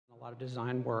lot of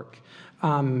design work,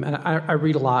 and I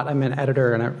read a lot. I'm an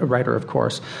editor and a writer, of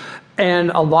course.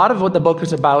 And a lot of what the book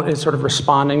is about is sort of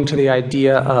responding to the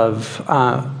idea of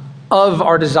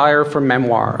our desire for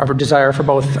memoir, of our desire for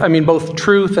both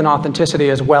truth and authenticity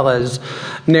as well as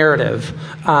narrative.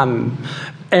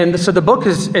 And so the book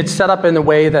it's set up in the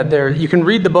way that you can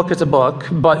read the book as a book,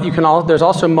 but there's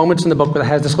also moments in the book where it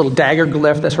has this little dagger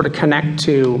glyph that sort of connect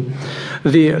to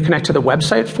the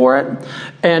website for it.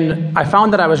 And I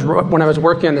found that when I was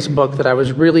working on this book that I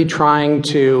was really trying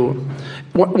to,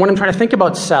 when I'm trying to think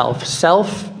about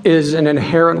self is an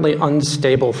inherently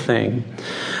unstable thing.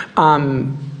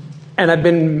 And I've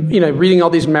been, reading all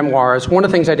these memoirs. One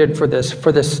of the things I did for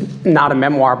this not a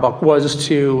memoir book was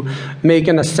to make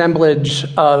an assemblage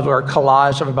or a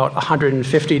collage of about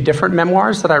 150 different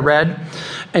memoirs that I read,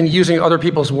 and using other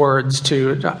people's words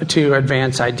to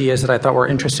advance ideas that I thought were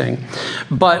interesting.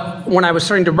 But when I was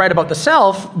starting to write about the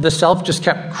self just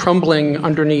kept crumbling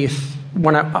underneath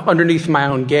my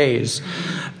own gaze.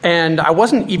 And I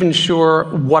wasn't even sure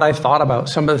what I thought about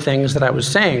some of the things that I was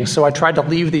saying. So I tried to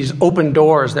leave these open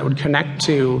doors that would connect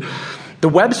to the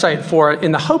website for it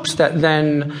in the hopes that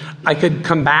then I could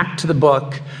come back to the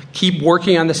book, keep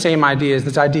working on the same ideas,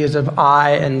 these ideas of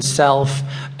I and self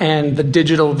and the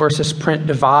digital versus print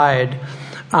divide,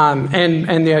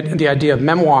 and the idea of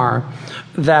memoir.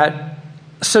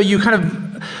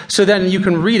 So then you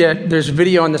can read it. There's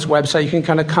video on this website. You can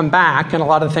kind of come back, and a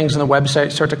lot of things on the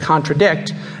website start to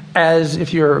contradict, as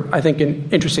if you're, I think, an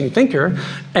interesting thinker,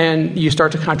 and you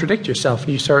start to contradict yourself,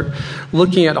 and you start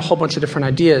looking at a whole bunch of different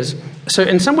ideas. So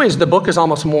in some ways, the book is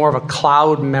almost more of a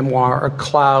cloud memoir or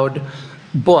cloud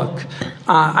book.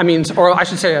 Or I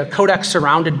should say a codex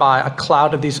surrounded by a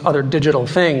cloud of these other digital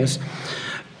things.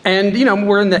 And,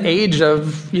 we're in the age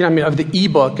of the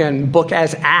ebook and book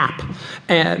as app,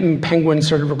 and Penguin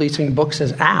started releasing books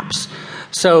as apps.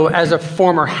 So as a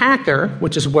former hacker,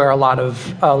 which is where a lot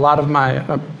of my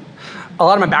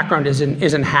background is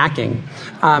in hacking,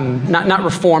 not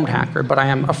reformed hacker, but I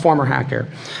am a former hacker.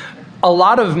 A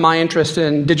lot of my interest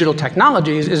in digital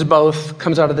technologies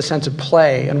comes out of the sense of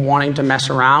play and wanting to mess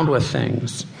around with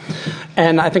things.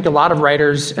 And I think a lot of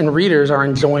writers and readers are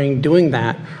enjoying doing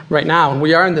that right now. And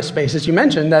we are in this space, as you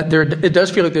mentioned, that it does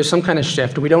feel like there's some kind of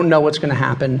shift. We don't know what's going to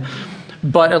happen.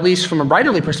 But at least from a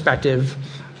writerly perspective,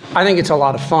 I think it's a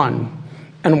lot of fun.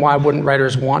 And why wouldn't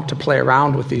writers want to play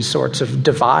around with these sorts of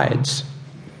divides?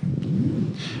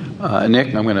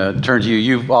 Nick, I'm going to turn to you.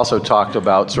 You've also talked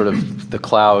about sort of the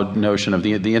cloud notion of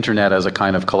the internet as a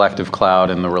kind of collective cloud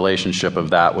and the relationship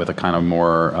of that with a kind of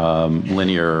more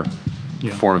linear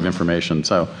form of information.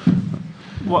 So,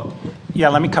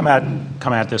 let me come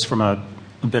at this from a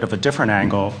bit of a different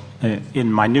angle.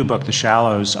 In my new book, The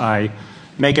Shallows, I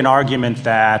make an argument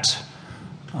that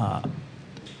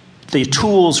the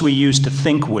tools we use to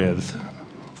think with,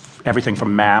 everything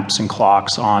from maps and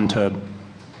clocks on to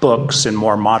books and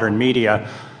more modern media,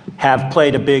 have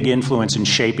played a big influence in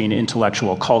shaping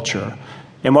intellectual culture.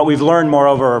 And what we've learned,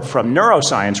 moreover, from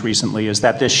neuroscience recently is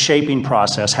that this shaping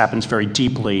process happens very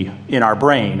deeply in our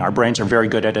brain. Our brains are very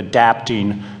good at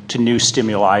adapting to new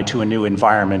stimuli, to a new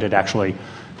environment. It actually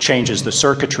changes the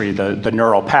circuitry, the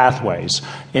neural pathways.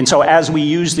 And so as we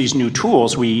use these new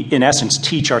tools, we, in essence,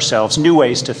 teach ourselves new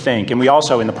ways to think. And we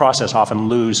also, in the process, often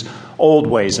lose old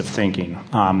ways of thinking.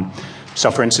 So,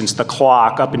 for instance, the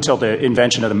clock, up until the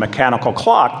invention of the mechanical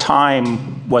clock,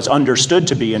 time was understood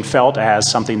to be and felt as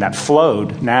something that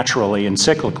flowed naturally and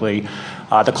cyclically.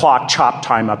 The clock chopped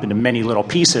time up into many little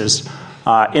pieces,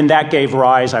 and that gave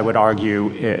rise, I would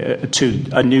argue, to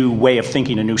a new way of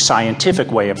thinking, a new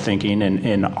scientific way of thinking,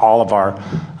 and all of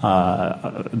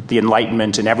the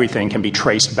Enlightenment and everything can be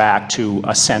traced back to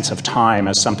a sense of time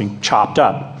as something chopped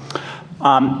up.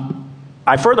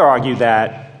 I further argue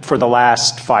that for the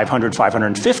last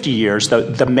 550 years,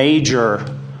 the major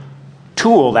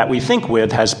tool that we think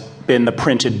with has been the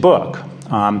printed book.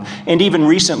 And even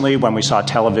recently, when we saw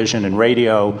television and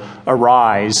radio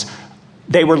arise,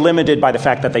 they were limited by the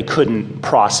fact that they couldn't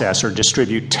process or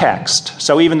distribute text.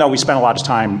 So even though we spent a lot of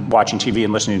time watching TV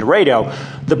and listening to radio,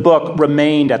 the book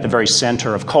remained at the very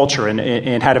center of culture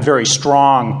and had a very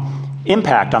strong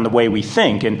impact on the way we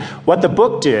think. And what the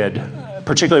book did,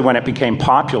 particularly when it became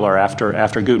popular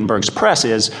after Gutenberg's press,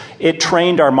 is it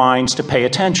trained our minds to pay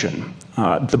attention.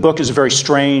 The book is a very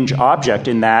strange object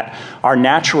in that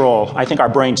I think our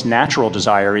brain's natural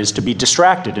desire is to be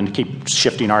distracted and to keep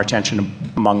shifting our attention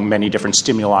among many different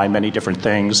stimuli, many different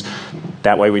things.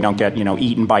 That way we don't get,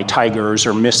 eaten by tigers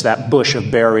or miss that bush of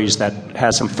berries that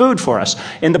has some food for us.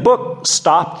 And the book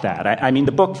stopped that.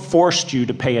 The book forced you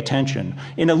to pay attention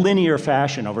in a linear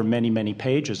fashion over many, many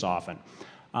pages often.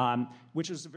 Which is